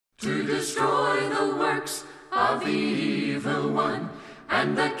to destroy the works of the evil one,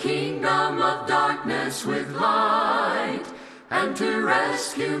 and the kingdom of darkness with light, and to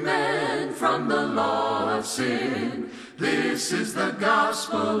rescue men from the law of sin. This is the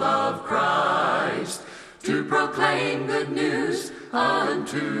gospel of Christ, to proclaim good news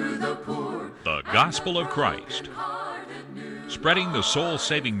unto the poor. The gospel of Christ, spreading the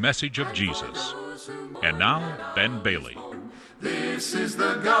soul-saving message of Jesus. And now, Ben Bailey. This is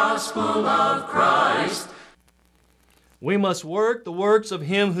the gospel of Christ. We must work the works of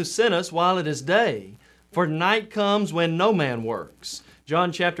him who sent us while it is day, for night comes when no man works.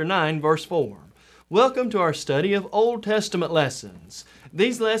 John chapter 9, verse 4. Welcome to our study of Old Testament lessons.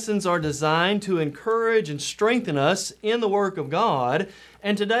 These lessons are designed to encourage and strengthen us in the work of God.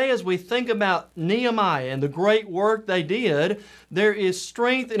 And today, as we think about Nehemiah and the great work they did, there is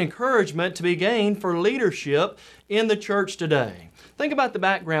strength and encouragement to be gained for leadership in the church today. Think about the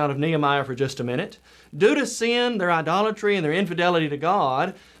background of Nehemiah for just a minute. Due to sin, their idolatry, and their infidelity to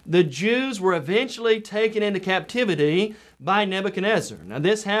God, the Jews were eventually taken into captivity by Nebuchadnezzar. Now,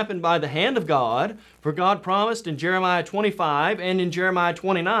 this happened by the hand of God, for God promised in Jeremiah 25 and in Jeremiah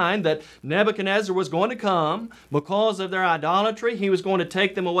 29 that Nebuchadnezzar was going to come. Because of their idolatry, he was going to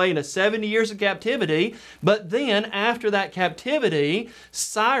take them away into 70 years of captivity. But then, after that captivity,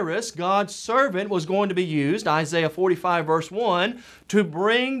 Cyrus, God's servant, was going to be used, Isaiah 45 verse 1, to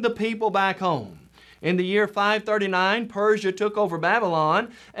bring the people back home. In the year 539, Persia took over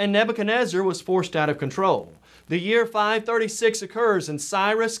Babylon, and Nebuchadnezzar was forced out of control. The year 536 occurs, and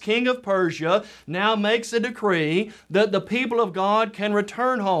Cyrus, king of Persia, now makes a decree that the people of God can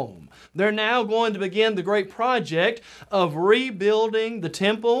return home. They're now going to begin the great project of rebuilding the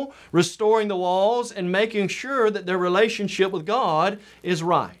temple, restoring the walls, and making sure that their relationship with God is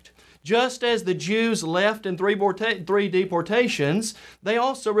right. Just as the Jews left in three deportations, they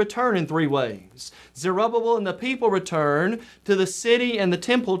also return in three ways. Zerubbabel and the people return to the city and the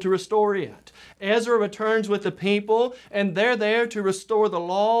temple to restore it. Ezra returns with the people, and they're there to restore the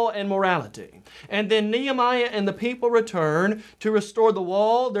law and morality. And then Nehemiah and the people return to restore the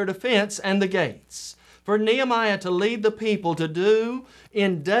wall, their defense, and the gates. For Nehemiah to lead the people to do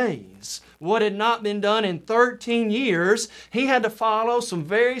in days what had not been done in 13 years, he had to follow some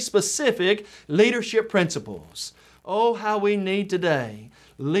very specific leadership principles. Oh, how we need today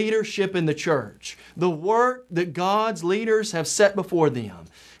leadership in the church. The work that God's leaders have set before them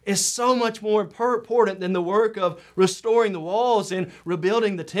is so much more important than the work of restoring the walls and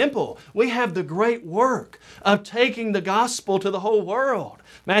rebuilding the temple. We have the great work of taking the gospel to the whole world.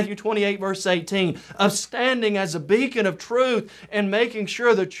 Matthew 28 verse 18, of standing as a beacon of truth and making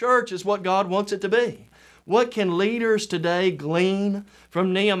sure the church is what God wants it to be. What can leaders today glean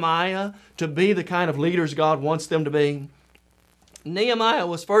from Nehemiah to be the kind of leaders God wants them to be? Nehemiah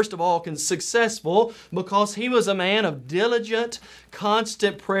was first of all successful because he was a man of diligent,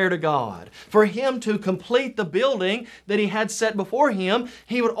 constant prayer to God. For him to complete the building that he had set before him,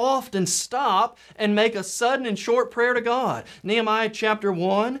 he would often stop and make a sudden and short prayer to God. Nehemiah chapter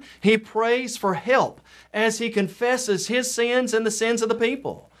 1, he prays for help as he confesses his sins and the sins of the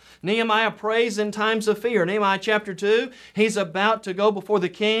people. Nehemiah prays in times of fear. Nehemiah chapter 2, he's about to go before the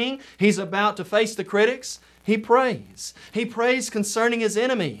king. He's about to face the critics. He prays. He prays concerning his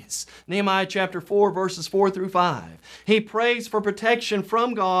enemies. Nehemiah chapter 4, verses 4 through 5. He prays for protection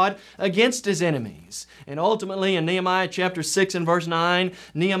from God against his enemies. And ultimately in Nehemiah chapter 6 and verse 9,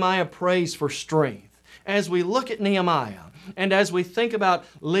 Nehemiah prays for strength. As we look at Nehemiah, and as we think about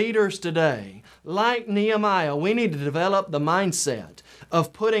leaders today, like Nehemiah, we need to develop the mindset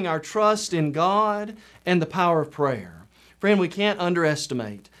of putting our trust in God and the power of prayer. Friend, we can't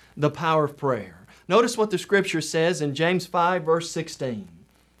underestimate the power of prayer. Notice what the Scripture says in James 5, verse 16.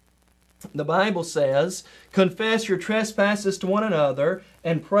 The Bible says, confess your trespasses to one another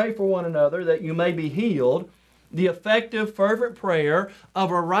and pray for one another that you may be healed. The effective, fervent prayer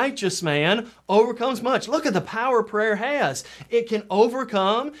of a righteous man overcomes much. Look at the power prayer has. It can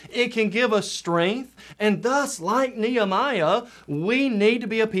overcome, it can give us strength, and thus, like Nehemiah, we need to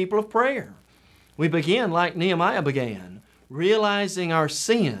be a people of prayer. We begin like Nehemiah began, realizing our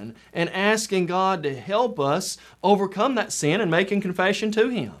sin and asking God to help us overcome that sin and making confession to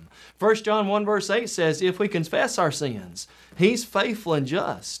Him. 1 John 1 verse 8 says, if we confess our sins, He's faithful and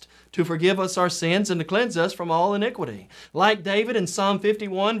just to forgive us our sins and to cleanse us from all iniquity. Like David in Psalm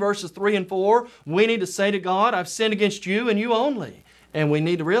 51 verses 3 and 4, we need to say to God, I've sinned against you and you only. And we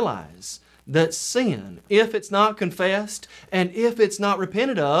need to realize that sin, if it's not confessed and if it's not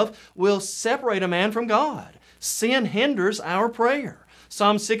repented of, will separate a man from God. Sin hinders our prayer.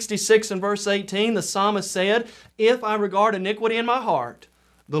 Psalm 66 and verse 18, the psalmist said, if I regard iniquity in my heart,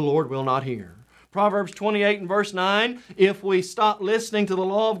 the Lord will not hear. Proverbs 28 and verse 9, if we stop listening to the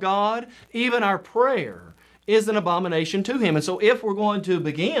law of God, even our prayer is an abomination to Him. And so if we're going to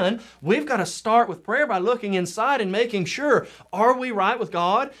begin, we've got to start with prayer by looking inside and making sure, are we right with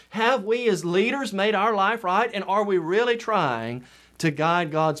God? Have we as leaders made our life right? And are we really trying to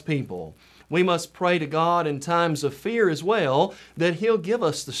guide God's people? We must pray to God in times of fear as well, that He'll give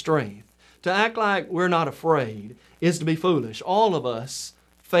us the strength. To act like we're not afraid is to be foolish. All of us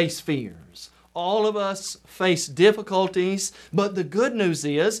face fears. All of us face difficulties, but the good news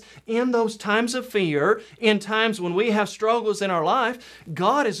is, in those times of fear, in times when we have struggles in our life,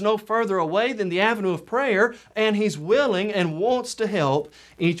 God is no further away than the avenue of prayer, and He's willing and wants to help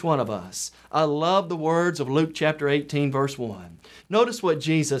each one of us. I love the words of Luke chapter 18, verse 1. Notice what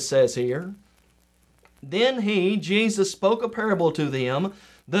Jesus says here. Then He, Jesus, spoke a parable to them,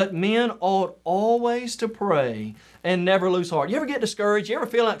 that men ought always to pray and never lose heart. You ever get discouraged? You ever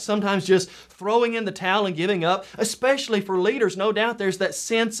feel like sometimes just throwing in the towel and giving up? Especially for leaders, no doubt there's that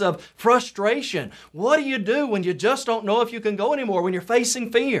sense of frustration. What do you do when you just don't know if you can go anymore, when you're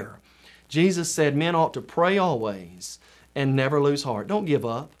facing fear? Jesus said men ought to pray always and never lose heart. Don't give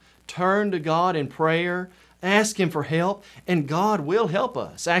up. Turn to God in prayer. Ask Him for help, and God will help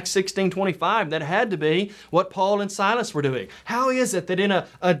us. Acts 16:25, that had to be what Paul and Silas were doing. How is it that in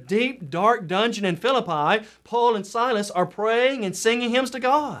a deep, dark dungeon in Philippi, Paul and Silas are praying and singing hymns to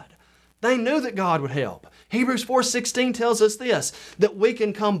God? They knew that God would help. Hebrews 4:16 tells us this, that we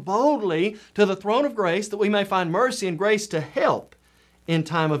can come boldly to the throne of grace, that we may find mercy and grace to help in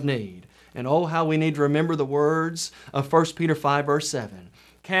time of need. And oh, how we need to remember the words of 1 Peter 5, verse 7.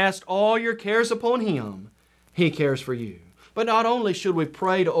 Cast all your cares upon Him. He cares for you. But not only should we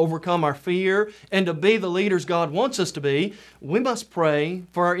pray to overcome our fear and to be the leaders God wants us to be, we must pray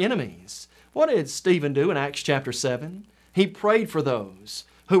for our enemies. What did Stephen do in Acts chapter 7? He prayed for those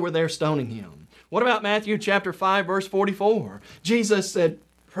who were there stoning him. What about Matthew chapter 5, verse 44? Jesus said,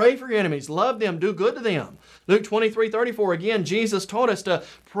 pray for your enemies, love them, do good to them. Luke 23:34, again, Jesus taught us to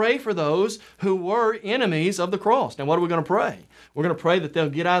pray for those who were enemies of the cross. Now, what are we going to pray? We're going to pray that they'll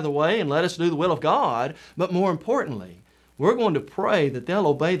get out of the way and let us do the will of God. But more importantly, we're going to pray that they'll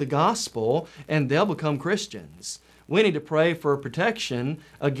obey the gospel and they'll become Christians. We need to pray for protection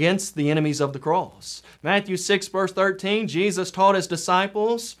against the enemies of the cross. Matthew 6, verse 13, Jesus taught His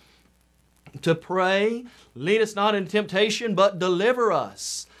disciples to pray, lead us not into temptation, but deliver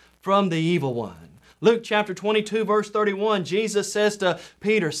us from the evil one. Luke chapter 22, verse 31, Jesus says to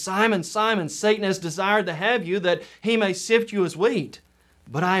Peter, Simon, Simon, Satan has desired to have you that he may sift you as wheat.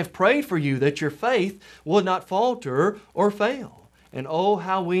 But I have prayed for you that your faith will not falter or fail. And oh,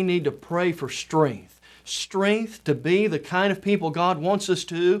 how we need to pray for strength. Strength to be the kind of people God wants us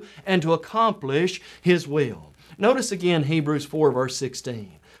to and to accomplish His will. Notice again Hebrews 4, verse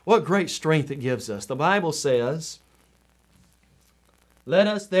 16. What great strength it gives us. The Bible says, let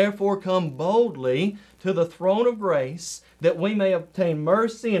us therefore come boldly to the throne of grace, that we may obtain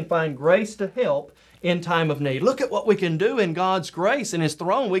mercy and find grace to help in time of need. Look at what we can do in God's grace, in His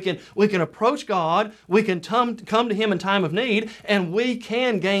throne. We can approach God, we can come to Him in time of need, and we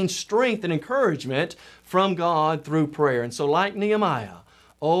can gain strength and encouragement from God through prayer. And so like Nehemiah,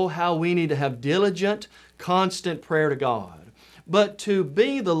 oh, how we need to have diligent, constant prayer to God. But to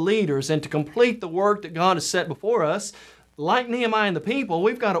be the leaders and to complete the work that God has set before us, like Nehemiah and the people,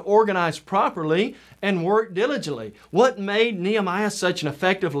 we've got to organize properly and work diligently. What made Nehemiah such an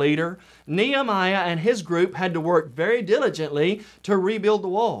effective leader? Nehemiah and his group had to work very diligently to rebuild the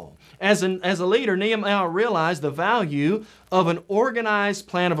wall. As a leader, Nehemiah realized the value of an organized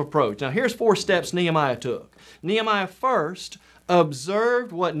plan of approach. Now, here's 4 steps Nehemiah took. Nehemiah first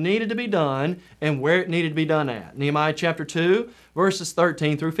observed what needed to be done and where it needed to be done at. Nehemiah chapter 2, verses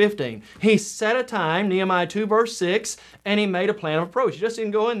 13 through 15. He set a time, Nehemiah 2, verse 6, and he made a plan of approach. He just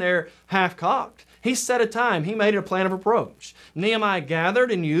didn't go in there half-cocked. He set a time. He made a plan of approach. Nehemiah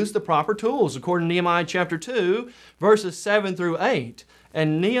gathered and used the proper tools, according to Nehemiah chapter 2, verses 7 through 8.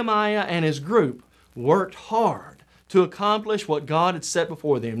 And Nehemiah and his group worked hard to accomplish what God had set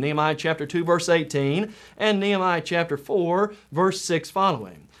before them. Nehemiah chapter 2, verse 18, and Nehemiah chapter 4, verse 6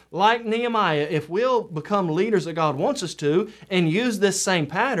 following. Like Nehemiah, if we'll become leaders that God wants us to and use this same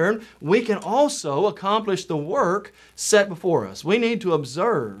pattern, we can also accomplish the work set before us. We need to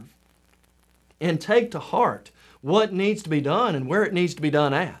observe and take to heart what needs to be done and where it needs to be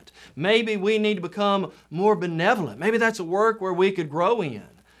done at. Maybe we need to become more benevolent. Maybe that's a work where we could grow in.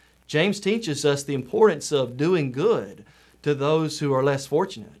 James teaches us the importance of doing good to those who are less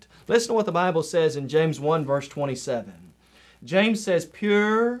fortunate. Listen to what the Bible says in James 1, verse 27. James says,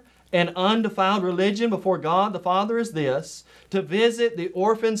 pure and undefiled religion before God the Father is this, to visit the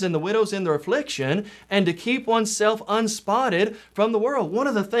orphans and the widows in their affliction, and to keep oneself unspotted from the world. One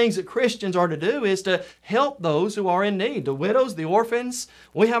of the things that Christians are to do is to help those who are in need. The widows, the orphans,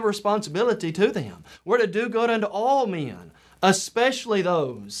 we have a responsibility to them. We're to do good unto all men, especially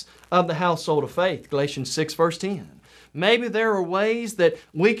those of the household of faith. Galatians 6 verse 10. Maybe there are ways that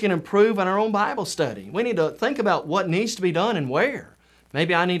we can improve in our own Bible study. We need to think about what needs to be done and where.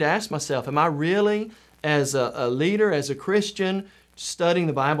 Maybe I need to ask myself, am I really, as a leader, as a Christian, studying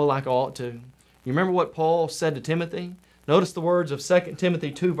the Bible like I ought to? You remember what Paul said to Timothy? Notice the words of 2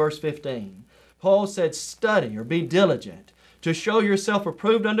 Timothy 2 verse 15. Paul said, study or be diligent to show yourself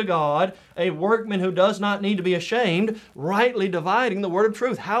approved unto God, a workman who does not need to be ashamed, rightly dividing the word of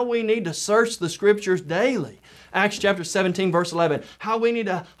truth. How we need to search the Scriptures daily. Acts chapter 17 verse 11. How we need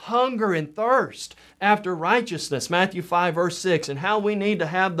to hunger and thirst after righteousness. Matthew 5 verse 6. And how we need to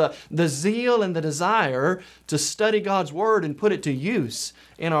have the zeal and the desire to study God's Word and put it to use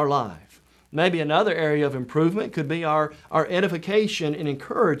in our life. Maybe another area of improvement could be our edification and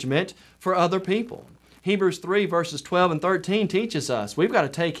encouragement for other people. Hebrews 3 verses 12 and 13 teaches us we've got to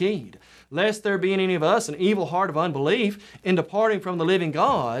take heed, lest there be in any of us an evil heart of unbelief in departing from the living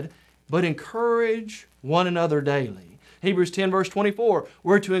God, but encourage one another daily. Hebrews 10 verse 24,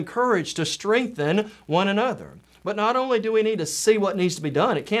 we're to encourage, to strengthen one another. But not only do we need to see what needs to be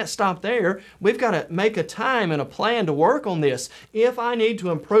done, it can't stop there. We've got to make a time and a plan to work on this. If I need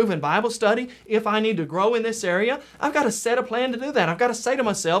to improve in Bible study, if I need to grow in this area, I've got to set a plan to do that. I've got to say to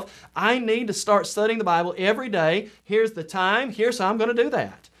myself, I need to start studying the Bible every day. Here's the time. Here's how I'm going to do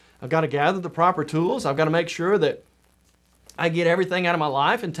that. I've got to gather the proper tools. I've got to make sure that I get everything out of my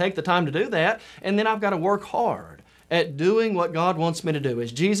life and take the time to do that. And then I've got to work hard at doing what God wants me to do.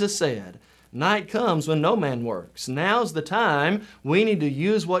 As Jesus said, night comes when no man works. Now's the time we need to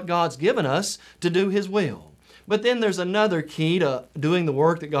use what God's given us to do His will. But then there's another key to doing the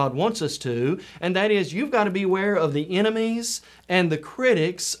work that God wants us to, and that is you've got to be aware of the enemies and the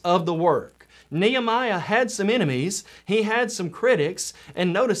critics of the work. Nehemiah had some enemies, he had some critics,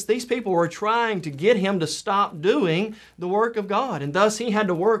 and notice these people were trying to get him to stop doing the work of God, and thus he had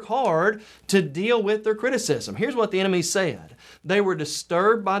to work hard to deal with their criticism. Here's what the enemies said. They were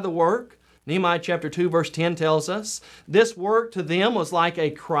disturbed by the work. Nehemiah chapter 2 verse 10 tells us, this work to them was like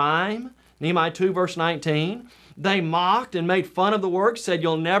a crime. Nehemiah 2 verse 19. They mocked and made fun of the work, said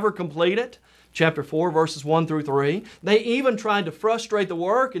you'll never complete it. Chapter 4 verses 1 through 3. They even tried to frustrate the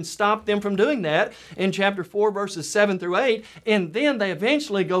work and stop them from doing that in chapter 4 verses 7 through 8. And then they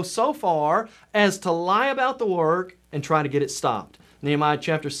eventually go so far as to lie about the work and try to get it stopped. Nehemiah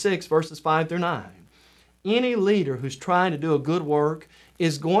chapter 6 verses 5 through 9. Any leader who's trying to do a good work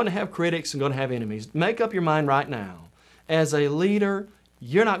is going to have critics and going to have enemies. Make up your mind right now. As a leader,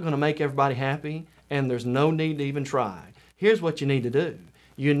 you're not going to make everybody happy, and there's no need to even try. Here's what you need to do.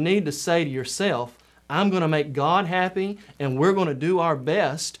 You need to say to yourself, I'm going to make God happy, and we're going to do our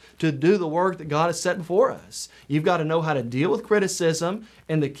best to do the work that God has set before us. You've got to know how to deal with criticism,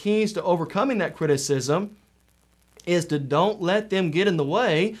 and the keys to overcoming that criticism is to don't let them get in the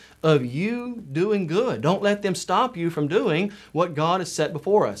way of you doing good. Don't let them stop you from doing what God has set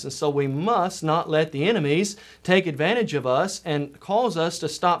before us. And so we must not let the enemies take advantage of us and cause us to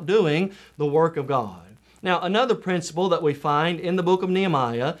stop doing the work of God. Now, another principle that we find in the book of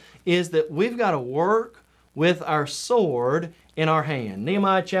Nehemiah is that we've got to work with our sword in our hand.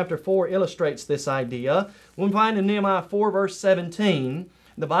 Nehemiah chapter 4 illustrates this idea. We find in Nehemiah 4 verse 17,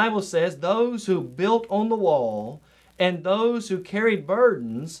 the Bible says, those who built on the wall and those who carried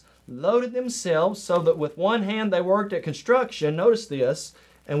burdens loaded themselves so that with one hand they worked at construction, notice this,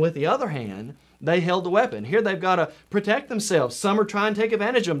 and with the other hand they held the weapon. Here they've got to protect themselves. Some are trying to take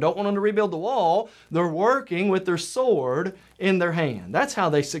advantage of them, don't want them to rebuild the wall. They're working with their sword in their hand. That's how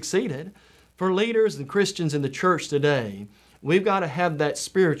they succeeded. For leaders and Christians in the church today, we've got to have that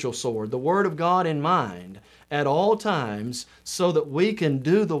spiritual sword, the Word of God in mind at all times so that we can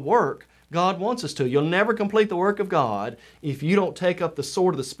do the work God wants us to. You'll never complete the work of God if you don't take up the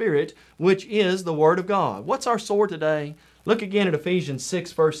sword of the Spirit, which is the Word of God. What's our sword today? Look again at Ephesians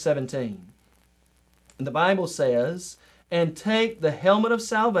 6 verse 17. The Bible says, and take the helmet of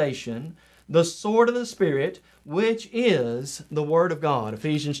salvation, the sword of the Spirit, which is the Word of God.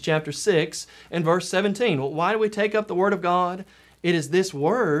 Ephesians chapter 6 and verse 17. Well, why do we take up the Word of God? It is this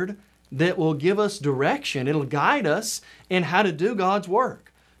Word that will give us direction. It'll guide us in how to do God's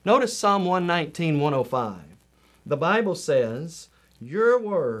work. Notice Psalm 119, 105. The Bible says, your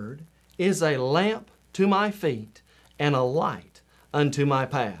Word is a lamp to my feet and a light unto my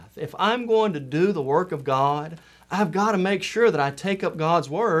path. If I'm going to do the work of God, I've got to make sure that I take up God's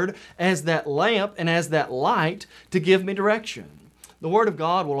Word as that lamp and as that light to give me direction. The Word of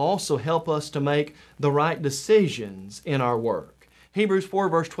God will also help us to make the right decisions in our work. Hebrews 4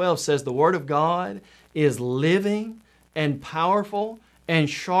 verse 12 says the Word of God is living and powerful and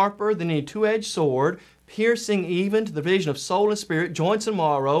sharper than a two-edged sword, piercing even to the division of soul and spirit, joints and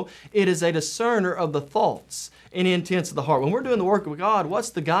marrow. It is a discerner of the thoughts and intents of the heart. When we're doing the work of God,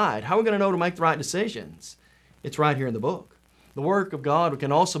 what's the guide? How are we going to know to make the right decisions? It's right here in the book. The work of God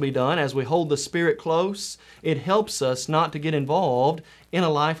can also be done as we hold the Spirit close. It helps us not to get involved in a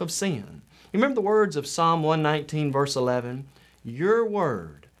life of sin. You remember the words of Psalm 119 verse 11? Your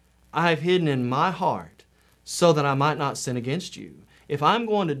word I have hidden in my heart so that I might not sin against you. If I'm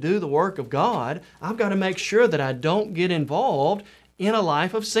going to do the work of God, I've got to make sure that I don't get involved in a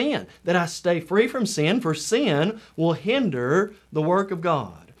life of sin, that I stay free from sin, for sin will hinder the work of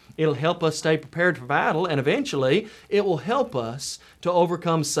God. It'll help us stay prepared for battle, and eventually it will help us to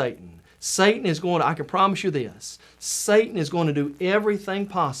overcome Satan. Satan is going to, I can promise you this, Satan is going to do everything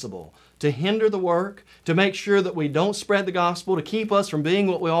possible to hinder the work, to make sure that we don't spread the gospel, to keep us from being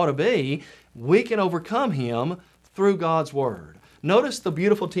what we ought to be. We can overcome him through God's Word. Notice the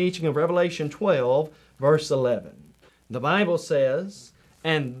beautiful teaching of Revelation 12, verse 11. The Bible says,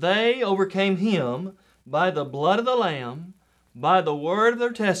 and they overcame him by the blood of the Lamb, by the word of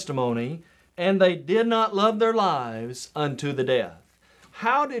their testimony, and they did not love their lives unto the death.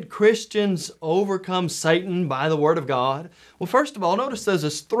 How did Christians overcome Satan by the Word of God? Well, first of all, notice there's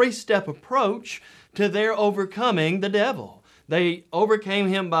this three-step approach to their overcoming the devil. They overcame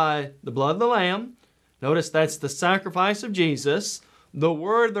him by the blood of the Lamb. Notice that's the sacrifice of Jesus, the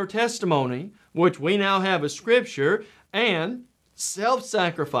word of their testimony, which we now have as Scripture, and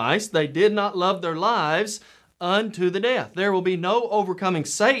self-sacrifice. They did not love their lives unto the death. There will be no overcoming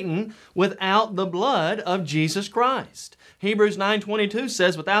Satan without the blood of Jesus Christ. Hebrews 9:22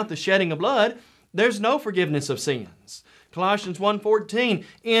 says, without the shedding of blood, there's no forgiveness of sins. Colossians 1:14,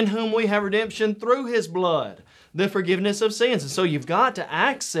 in whom we have redemption through His blood, the forgiveness of sins. And so you've got to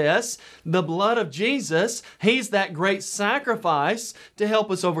access the blood of Jesus. He's that great sacrifice to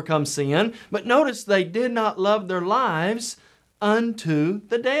help us overcome sin. But notice they did not love their lives unto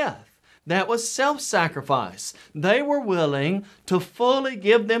the death. That was self-sacrifice. They were willing to fully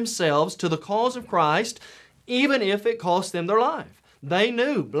give themselves to the cause of Christ, even if it cost them their life. They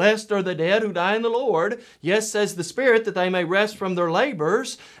knew, blessed are the dead who die in the Lord. Yes, says the Spirit, that they may rest from their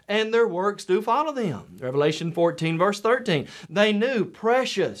labors, and their works do follow them. Revelation 14, verse 13. They knew,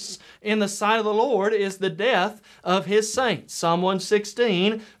 precious in the sight of the Lord is the death of His saints. Psalm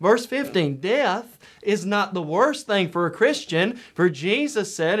 116, verse 15. Death is not the worst thing for a Christian, for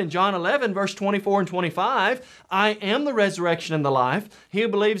Jesus said in John 11, verse 24 and 25, I am the resurrection and the life. He who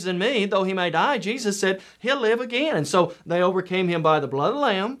believes in me, though he may die, Jesus said, he'll live again. And so they overcame him by the blood of the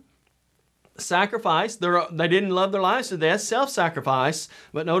Lamb, sacrifice. They didn't love their lives to death, self-sacrifice.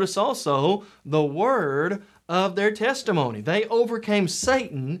 But notice also the word of their testimony. They overcame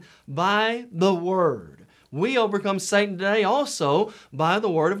Satan by the word. We overcome Satan today also by the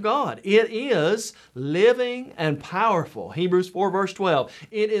Word of God. It is living and powerful. Hebrews 4 verse 12.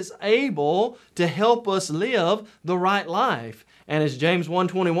 It is able to help us live the right life. And as James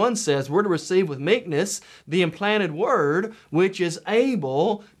 1:21 says, we're to receive with meekness the implanted Word, which is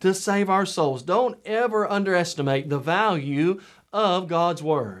able to save our souls. Don't ever underestimate the value of God's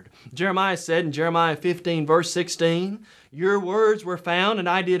Word. Jeremiah said in Jeremiah 15 verse 16, your words were found, and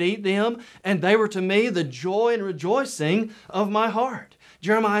I did eat them, and they were to me the joy and rejoicing of my heart.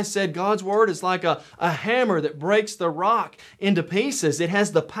 Jeremiah said God's Word is like a hammer that breaks the rock into pieces. It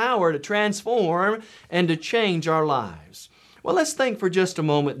has the power to transform and to change our lives. Well, let's think for just a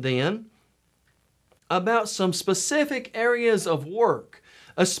moment then about some specific areas of work,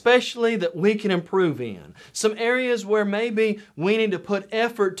 especially that we can improve in. Some areas where maybe we need to put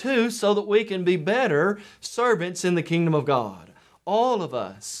effort to so that we can be better servants in the kingdom of God. All of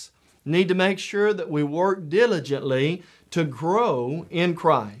us need to make sure that we work diligently to grow in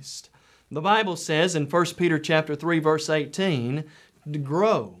Christ. The Bible says in 1 Peter chapter 3 verse 18, to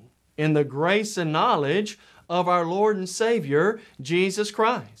grow in the grace and knowledge of our Lord and Savior, Jesus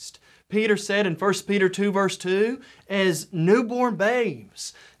Christ. Peter said in 1 Peter 2 verse 2, as newborn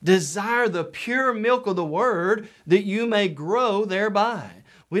babes, desire the pure milk of the Word that you may grow thereby.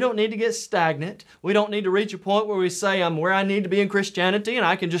 We don't need to get stagnant. We don't need to reach a point where we say, I'm where I need to be in Christianity and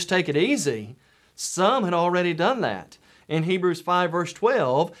I can just take it easy. Some had already done that in Hebrews 5 verse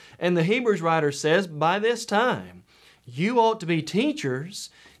 12, and the Hebrews writer says, by this time You ought to be teachers.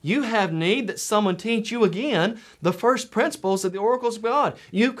 You have need that someone teach you again the first principles of the oracles of God.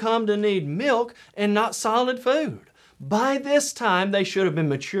 You come to need milk and not solid food. By this time, they should have been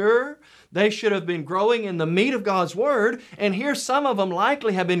mature. They should have been growing in the meat of God's Word. And here some of them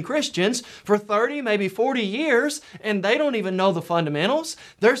likely have been Christians for 30, maybe 40 years, and they don't even know the fundamentals.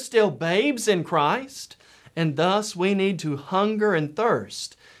 They're still babes in Christ. And thus we need to hunger and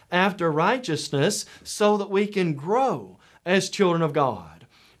thirst after righteousness so that we can grow as children of God.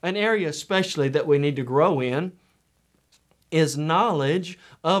 An area especially that we need to grow in is knowledge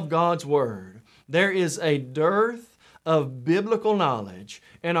of God's Word. There is a dearth of biblical knowledge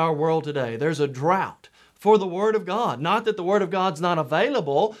in our world today. There's a drought for the Word of God. Not that the Word of God's not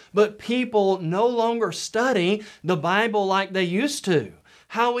available, but people no longer study the Bible like they used to.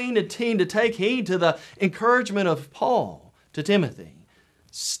 How we need to take heed to the encouragement of Paul to Timothy.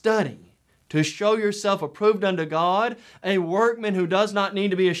 Study to show yourself approved unto God, a workman who does not need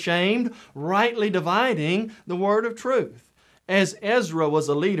to be ashamed, rightly dividing the word of truth. As Ezra was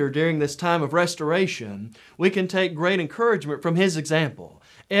a leader during this time of restoration, we can take great encouragement from his example.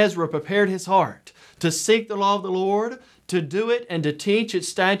 Ezra prepared his heart to seek the law of the Lord, to do it, and to teach its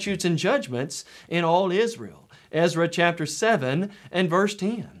statutes and judgments in all Israel. Ezra chapter 7 and verse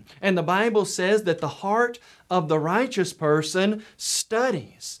 10. And the Bible says that the heart of the righteous person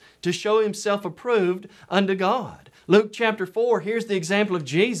studies to show himself approved unto God. Luke chapter 4, here's the example of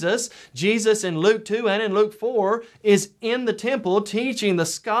Jesus. Jesus in Luke 2 and in Luke 4 is in the temple teaching the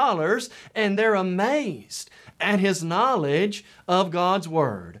scholars, and they're amazed at His knowledge of God's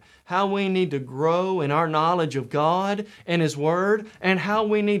Word. How we need to grow in our knowledge of God and His Word, and how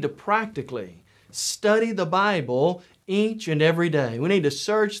we need to practically study the Bible each and every day. We need to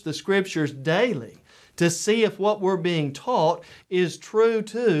search the Scriptures daily to see if what we're being taught is true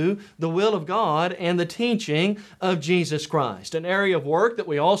to the will of God and the teaching of Jesus Christ. An area of work that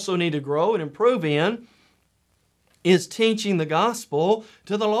we also need to grow and improve in is teaching the gospel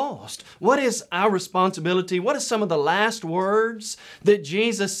to the lost. What is our responsibility? What are some of the last words that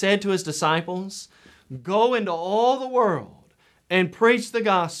Jesus said to His disciples? Go into all the world and preach the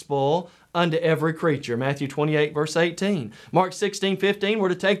gospel unto every creature. Matthew 28, verse 18. Mark 16, 15, we're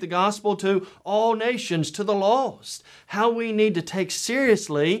to take the gospel to all nations, to the lost. How we need to take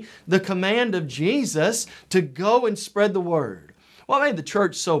seriously the command of Jesus to go and spread the word. What made the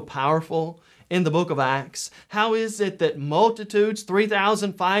church so powerful in the book of Acts? How is it that multitudes,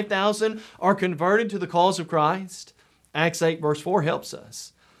 3,000, 5,000, are converted to the cause of Christ? Acts 8, verse 4 helps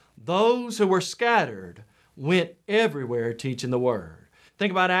us. Those who were scattered went everywhere teaching the word.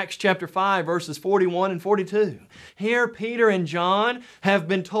 Think about Acts chapter 5, verses 41 and 42. Here, Peter and John have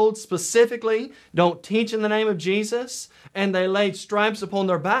been told specifically, don't teach in the name of Jesus. And they laid stripes upon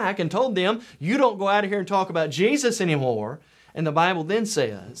their back and told them, you don't go out of here and talk about Jesus anymore. And the Bible then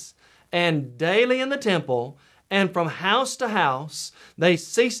says, and daily in the temple and from house to house, they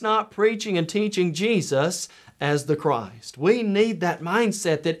cease not preaching and teaching Jesus as the Christ. We need that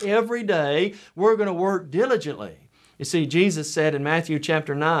mindset that every day we're going to work diligently. You see, Jesus said in Matthew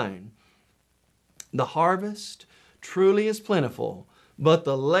chapter 9, the harvest truly is plentiful, but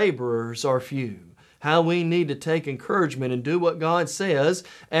the laborers are few. How we need to take encouragement and do what God says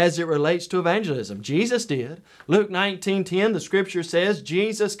as it relates to evangelism. Jesus did. Luke 19:10, the Scripture says,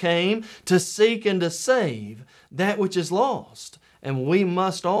 Jesus came to seek and to save that which is lost. And we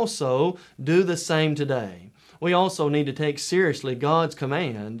must also do the same today. We also need to take seriously God's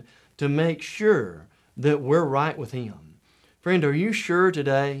command to make sure that we're right with Him. Friend, are you sure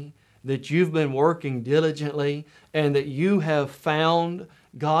today that you've been working diligently and that you have found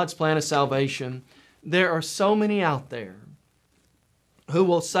God's plan of salvation? There are so many out there who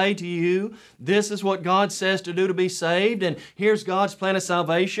will say to you, this is what God says to do to be saved, and here's God's plan of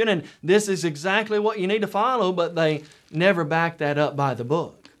salvation, and this is exactly what you need to follow, but they never back that up by the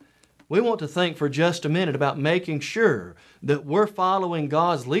book. We want to think for just a minute about making sure that we're following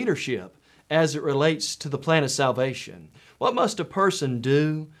God's leadership as it relates to the plan of salvation. What must a person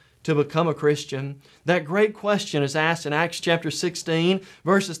do to become a Christian? That great question is asked in Acts chapter 16,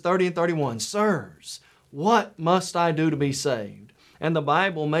 verses 30 and 31. Sirs, what must I do to be saved? And the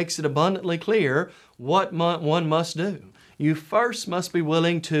Bible makes it abundantly clear what one must do. You first must be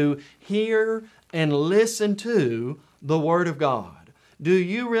willing to hear and listen to the Word of God. Do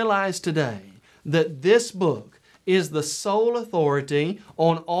you realize today that this book is the sole authority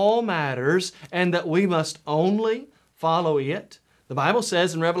on all matters and that we must only follow it? The Bible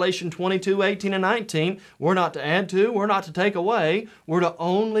says in Revelation 22, 18 and 19, we're not to add to, we're not to take away, we're to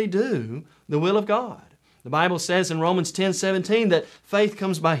only do the will of God. The Bible says in Romans 10, 17 that faith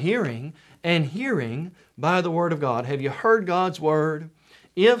comes by hearing, and hearing by the Word of God? Have you heard God's Word?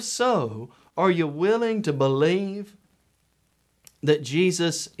 If so, are you willing to believe that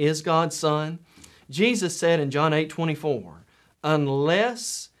Jesus is God's Son? Jesus said in John 8:24,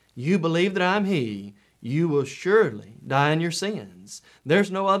 unless you believe that I'm He, you will surely die in your sins. There's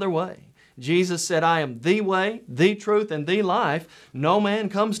no other way. Jesus said, I am the way, the truth, and the life. No man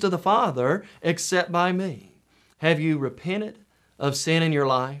comes to the Father except by me. Have you repented of sin in your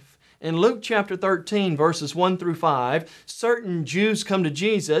life? In Luke chapter 13, verses 1 through 5, certain Jews come to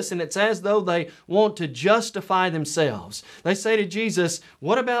Jesus, and it's as though they want to justify themselves. They say to Jesus,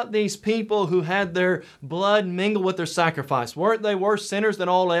 what about these people who had their blood mingle with their sacrifice? Weren't they worse sinners than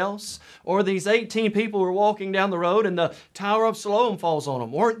all else? Or these 18 people who were walking down the road and the Tower of Siloam falls on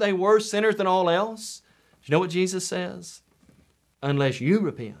them. Weren't they worse sinners than all else? Do you know what Jesus says? Unless you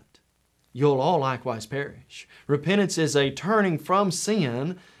repent, you'll all likewise perish. Repentance is a turning from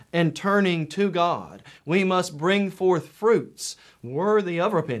sin and turning to God. We must bring forth fruits worthy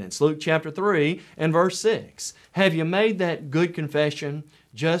of repentance. Luke chapter 3 and verse 6. Have you made that good confession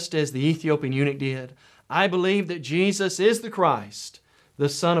just as the Ethiopian eunuch did? I believe that Jesus is the Christ, the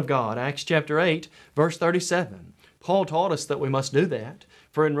Son of God. Acts chapter 8 verse 37. Paul taught us that we must do that.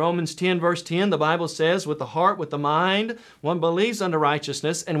 For in Romans 10 verse 10 the Bible says, with the heart, with the mind, one believes unto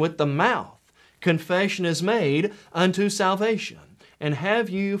righteousness, and with the mouth confession is made unto salvation. And have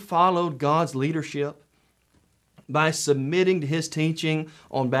you followed God's leadership by submitting to His teaching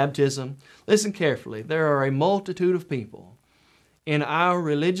on baptism? Listen carefully. There are a multitude of people in our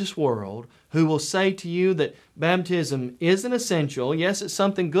religious world who will say to you that baptism isn't essential. Yes, it's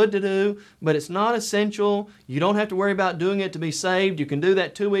something good to do, but it's not essential. You don't have to worry about doing it to be saved. You can do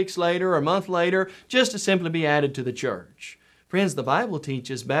that 2 weeks later or a month later just to simply be added to the church. Friends, the Bible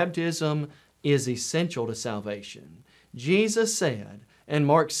teaches baptism is essential to salvation. Jesus said in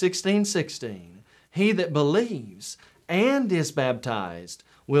Mark 16:16, he that believes and is baptized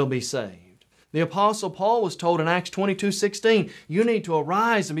will be saved. The Apostle Paul was told in Acts 22:16, you need to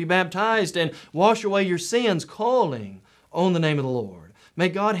arise and be baptized and wash away your sins, calling on the name of the Lord. May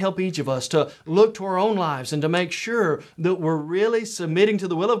God help each of us to look to our own lives and to make sure that we're really submitting to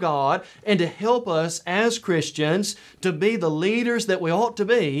the will of God, and to help us as Christians to be the leaders that we ought to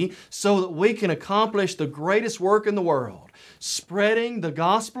be so that we can accomplish the greatest work in the world, spreading the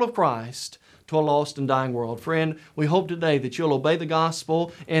gospel of Christ to a lost and dying world. Friend, we hope today that you'll obey the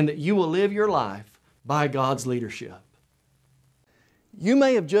gospel and that you will live your life by God's leadership. You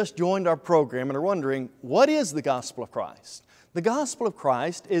may have just joined our program and are wondering, what is the gospel of Christ? The gospel of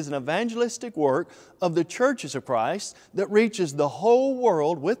Christ is an evangelistic work of the churches of Christ that reaches the whole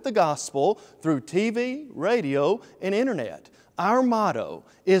world with the gospel through TV, radio, and internet. Our motto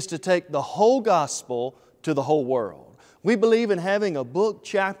is to take the whole gospel to the whole world. We believe in having a book,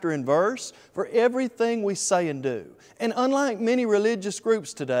 chapter, and verse for everything we say and do. And unlike many religious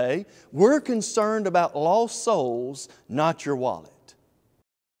groups today, we're concerned about lost souls, not your wallet.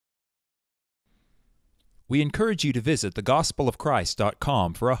 We encourage you to visit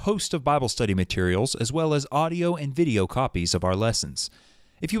thegospelofchrist.com for a host of Bible study materials as well as audio and video copies of our lessons.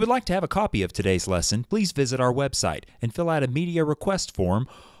 If you would like to have a copy of today's lesson, please visit our website and fill out a media request form,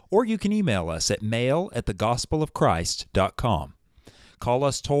 or you can email us at mail@thegospelofchrist.com. Call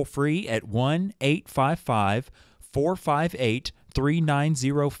us toll-free at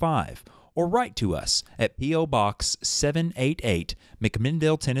 1-855-458-3905 or write to us at P.O. Box 788,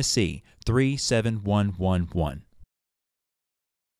 McMinnville, Tennessee 37111.